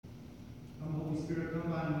Holy Spirit,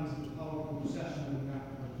 come by means of the powerful procession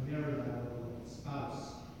of Mary, thy spouse,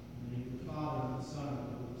 in the name of the Father, and the Son, and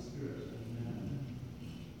the Holy Spirit. Amen.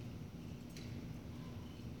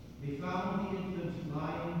 They found the infant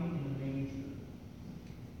lying in a manger.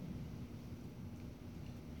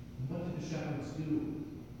 And what did the shepherds do?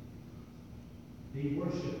 They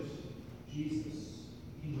worshipped Jesus,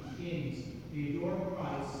 King of Kings. They adored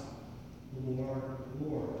Christ, the Lord of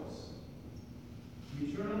Lords. The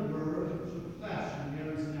eternal Word took flesh in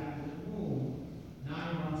Mary's immaculate womb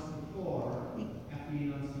 9 months before, after the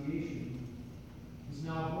Annunciation, is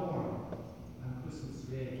now born on Christmas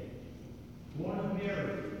Day. Born of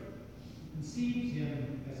Mary, conceived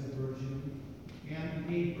him as a virgin, and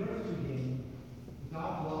gave birth to him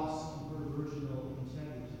without loss of her virginal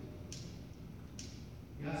integrity.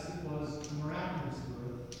 Yes, it was a miraculous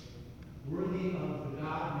birth, worthy of the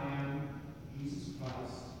God-man, Jesus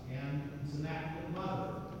Christ, and his immaculate mother,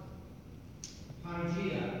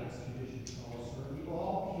 Panagia, as tradition calls her, the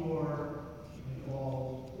all-pure and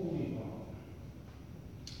all-holy one.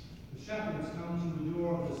 The shepherds come to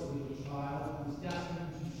adore this little child who is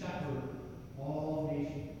destined to shepherd all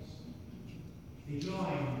nations. They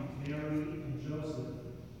join Mary and Joseph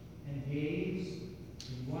and gaze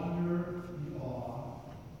in wonder and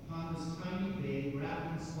awe upon this tiny babe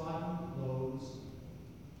wrapped in swaddling clothes,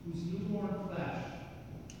 whose newborn flesh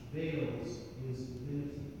veils his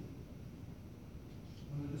divinity.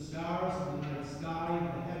 Under the stars of the night sky and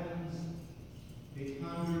the heavens, they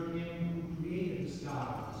conjure him who created the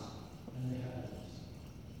stars and the heavens.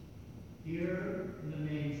 Here in the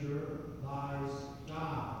manger lies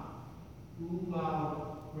God, who,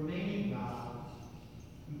 while remaining God,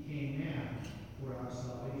 became man for our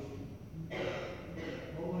salvation.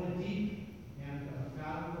 Oh, what a deep and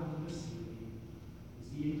unfathomable mystery is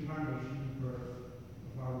the incarnation and birth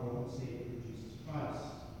of our Lord and Savior Jesus Christ.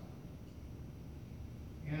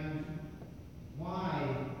 And why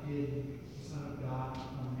did the Son of God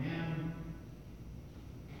become man?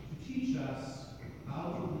 To teach us how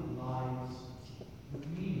to live lives with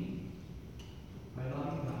meaning by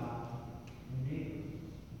loving God and neighbor,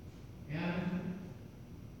 and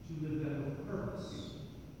to live them with purpose.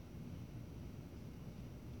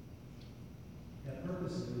 That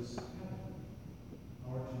purpose is heaven,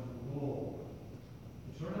 our eternal goal.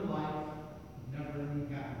 Eternal life,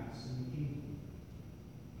 never-ending happiness in the kingdom.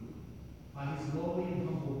 By his lowly and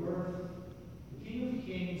humble birth, the King of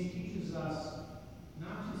Kings teaches us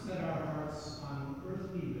not to set our hearts on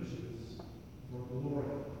earthly riches or glory.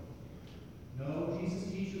 No,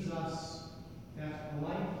 Jesus teaches us that a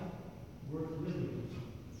life worth living,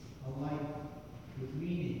 a life with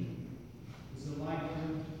meaning, is a life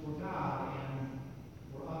lived for God and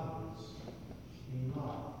for others in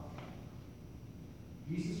love.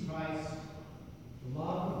 Jesus Christ, the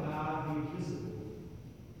love of God made visible,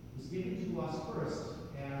 was given to us first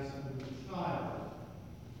as a little child.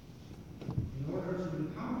 In order to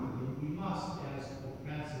encounter him, we must, as Pope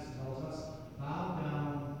Francis tells us, bow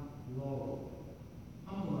down low,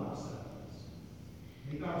 humble ourselves,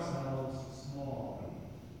 make ourselves small.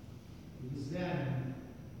 It is then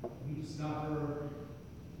we discover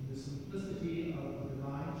in the simplicity of the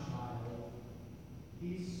divine child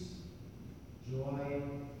peace, joy,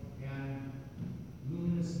 and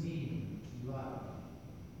luminous meaning to life.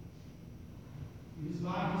 It is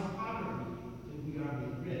by his poverty that we are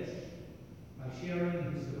made rich, by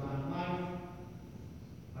sharing his divine life,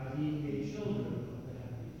 by being made children of the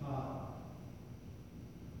Heavenly Father.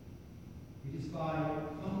 It is by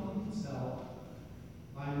humbling himself,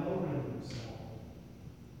 by lowering himself,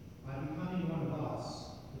 by becoming one of us,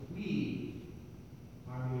 that we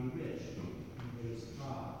are made rich and raised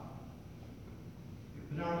high.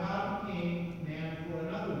 But our God became man for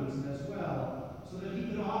another reason as well, so that he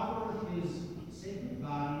could offer his sacred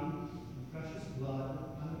body and precious blood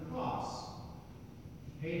on the cross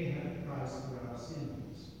to pay the heavy price for our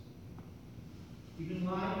sins. Even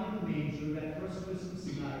lying in the manger that first Christmas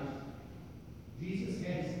night, Jesus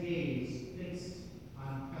had his gaze fixed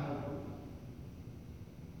on Calvary.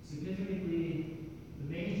 Significantly, the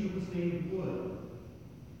manger was made of wood,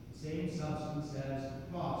 the same substance as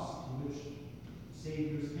the cross to which the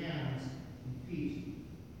Savior's hands and feet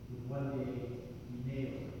would one day be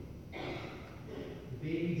nailed. The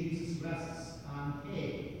baby Jesus rests on hay,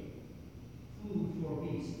 food for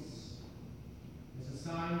beasts, as a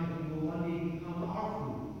sign that he will one day become our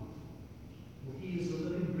food, for he is the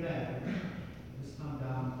living bread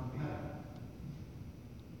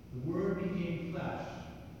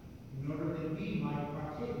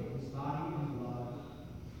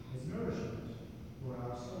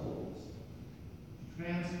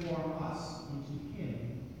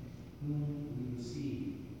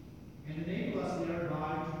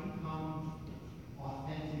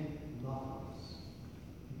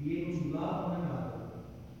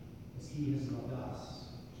loved us.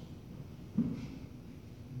 And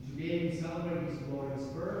today we celebrate his glorious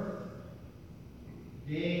birth.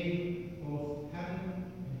 Today, both heaven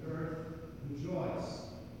and earth rejoice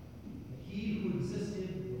that he who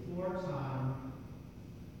existed before time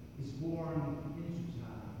is born into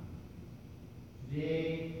time.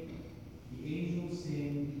 Today,